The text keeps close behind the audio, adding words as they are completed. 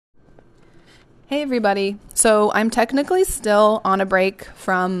Hey everybody. So I'm technically still on a break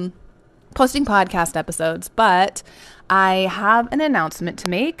from posting podcast episodes, but I have an announcement to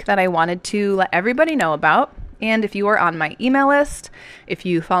make that I wanted to let everybody know about. And if you are on my email list, if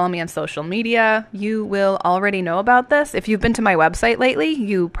you follow me on social media, you will already know about this. If you've been to my website lately,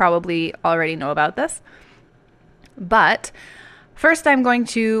 you probably already know about this. But first, I'm going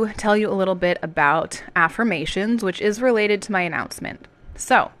to tell you a little bit about affirmations, which is related to my announcement.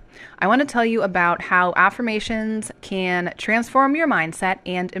 So I want to tell you about how affirmations can transform your mindset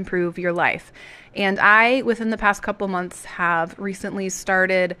and improve your life. And I, within the past couple months, have recently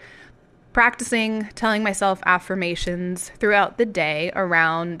started practicing telling myself affirmations throughout the day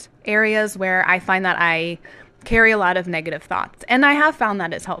around areas where I find that I carry a lot of negative thoughts. And I have found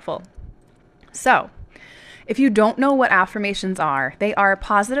that it's helpful. So, if you don't know what affirmations are, they are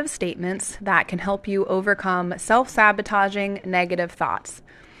positive statements that can help you overcome self-sabotaging negative thoughts.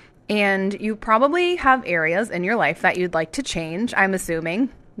 And you probably have areas in your life that you'd like to change, I'm assuming.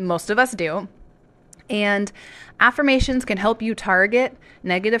 Most of us do. And affirmations can help you target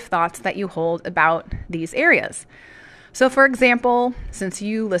negative thoughts that you hold about these areas. So for example, since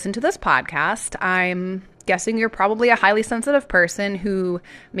you listen to this podcast, I'm guessing you're probably a highly sensitive person who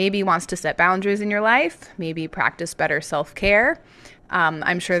maybe wants to set boundaries in your life, maybe practice better self-care.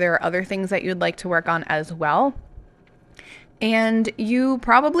 I'm sure there are other things that you'd like to work on as well. And you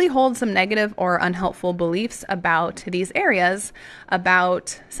probably hold some negative or unhelpful beliefs about these areas,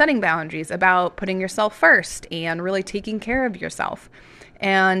 about setting boundaries, about putting yourself first and really taking care of yourself.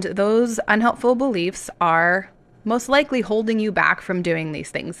 And those unhelpful beliefs are most likely holding you back from doing these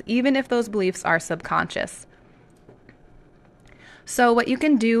things, even if those beliefs are subconscious. So what you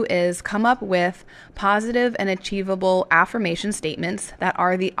can do is come up with positive and achievable affirmation statements that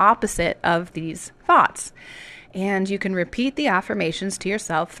are the opposite of these thoughts. And you can repeat the affirmations to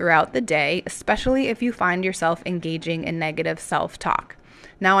yourself throughout the day, especially if you find yourself engaging in negative self-talk.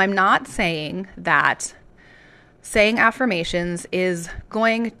 Now, I'm not saying that saying affirmations is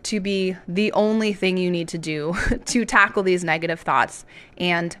going to be the only thing you need to do to tackle these negative thoughts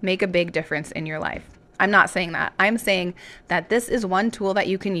and make a big difference in your life. I'm not saying that. I'm saying that this is one tool that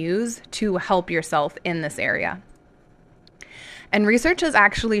you can use to help yourself in this area. And research has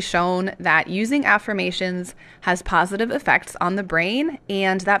actually shown that using affirmations has positive effects on the brain,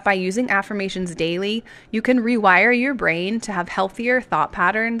 and that by using affirmations daily, you can rewire your brain to have healthier thought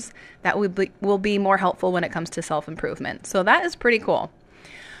patterns that will be more helpful when it comes to self-improvement. So that is pretty cool.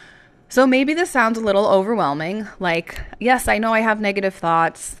 So maybe this sounds a little overwhelming, like, yes, I know I have negative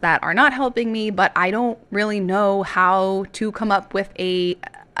thoughts that are not helping me, but I don't really know how to come up with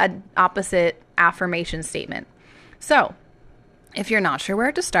an opposite affirmation statement. So if you're not sure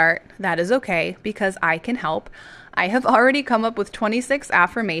where to start, that is okay because I can help. I have already come up with 26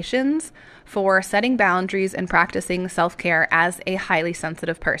 affirmations for setting boundaries and practicing self-care as a highly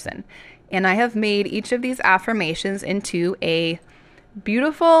sensitive person. And I have made each of these affirmations into a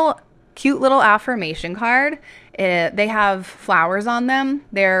beautiful, cute little affirmation card. They have flowers on them.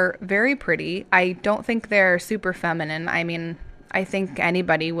 They're very pretty. I don't think they're super feminine. I mean, I think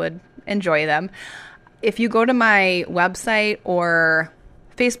anybody would enjoy them. If you go to my website or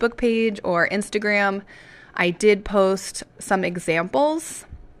Facebook page or Instagram, I did post some examples.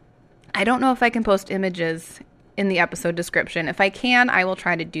 I don't know if I can post images in the episode description. If I can, I will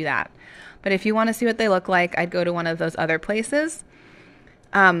try to do that. But if you want to see what they look like, I'd go to one of those other places.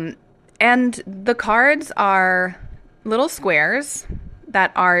 And the cards are little squares that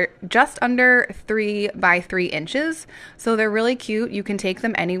are just under 3 by 3 inches. So they're really cute. You can take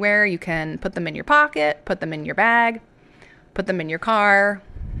them anywhere. You can put them in your pocket, put them in your bag, put them in your car,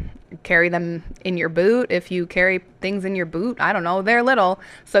 carry them in your boot. If you carry things in your boot, I don't know, they're little.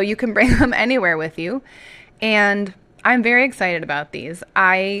 So you can bring them anywhere with you. And I'm very excited about these.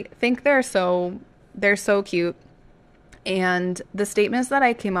 I think they're so cute. And the statements that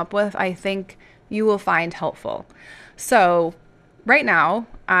I came up with, I think you will find helpful. So right now,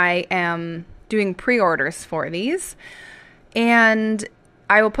 I am doing pre-orders for these, and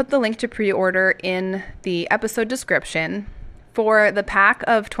I will put the link to pre-order in the episode description. For the pack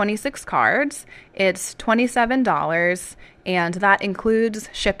of 26 cards, it's $27, and that includes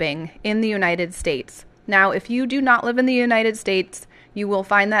shipping in the United States. Now, if you do not live in the United States, you will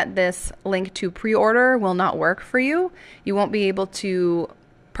find that this link to pre-order will not work for you. You won't be able to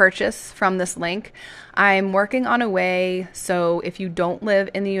purchase from this link. I'm working on a way so if you don't live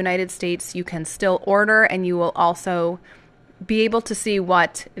in the United States, you can still order, and you will also be able to see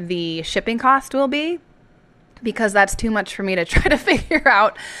what the shipping cost will be, because that's too much for me to try to figure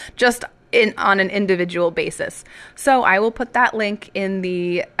out just on an individual basis. So I will put that link in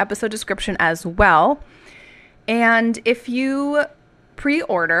the episode description as well. And if you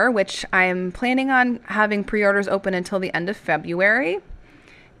pre-order, which I'm planning on having pre-orders open until the end of February,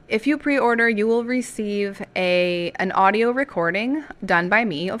 if you pre-order, you will receive an audio recording done by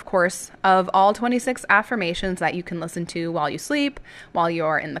me, of course, of all 26 affirmations that you can listen to while you sleep, while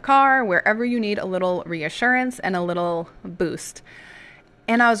you're in the car, wherever you need a little reassurance and a little boost.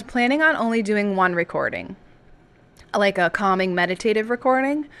 And I was planning on only doing one recording, like a calming meditative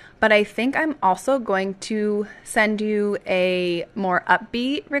recording, but I think I'm also going to send you a more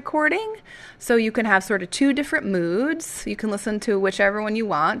upbeat recording so you can have sort of two different moods. You can listen to whichever one you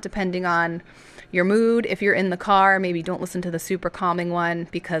want depending on your mood. If you're in the car, maybe don't listen to the super calming one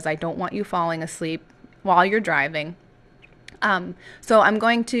because I don't want you falling asleep while you're driving. So I'm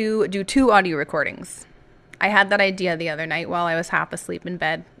going to do 2 audio recordings. I had that idea the other night while I was half asleep in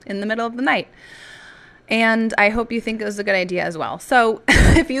bed in the middle of the night. And I hope you think it was a good idea as well. So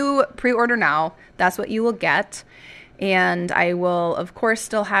if you pre-order now, that's what you will get. And I will, of course,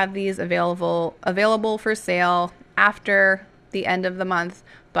 still have these available for sale after the end of the month,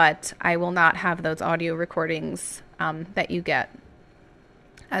 but I will not have those audio recordings that you get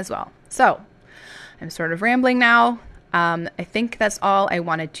as well. So I'm sort of rambling now. I think that's all I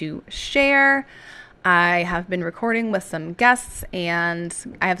wanted to share. I have been recording with some guests, and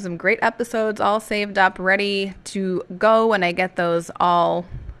I have some great episodes all saved up, ready to go when I get those all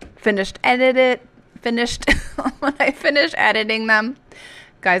finished when I finish editing them.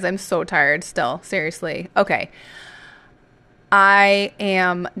 Guys, I'm so tired still. Seriously. Okay. I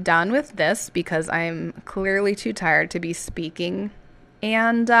am done with this because I'm clearly too tired to be speaking.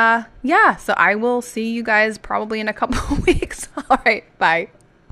 And so I will see you guys probably in a couple of weeks. All right. Bye.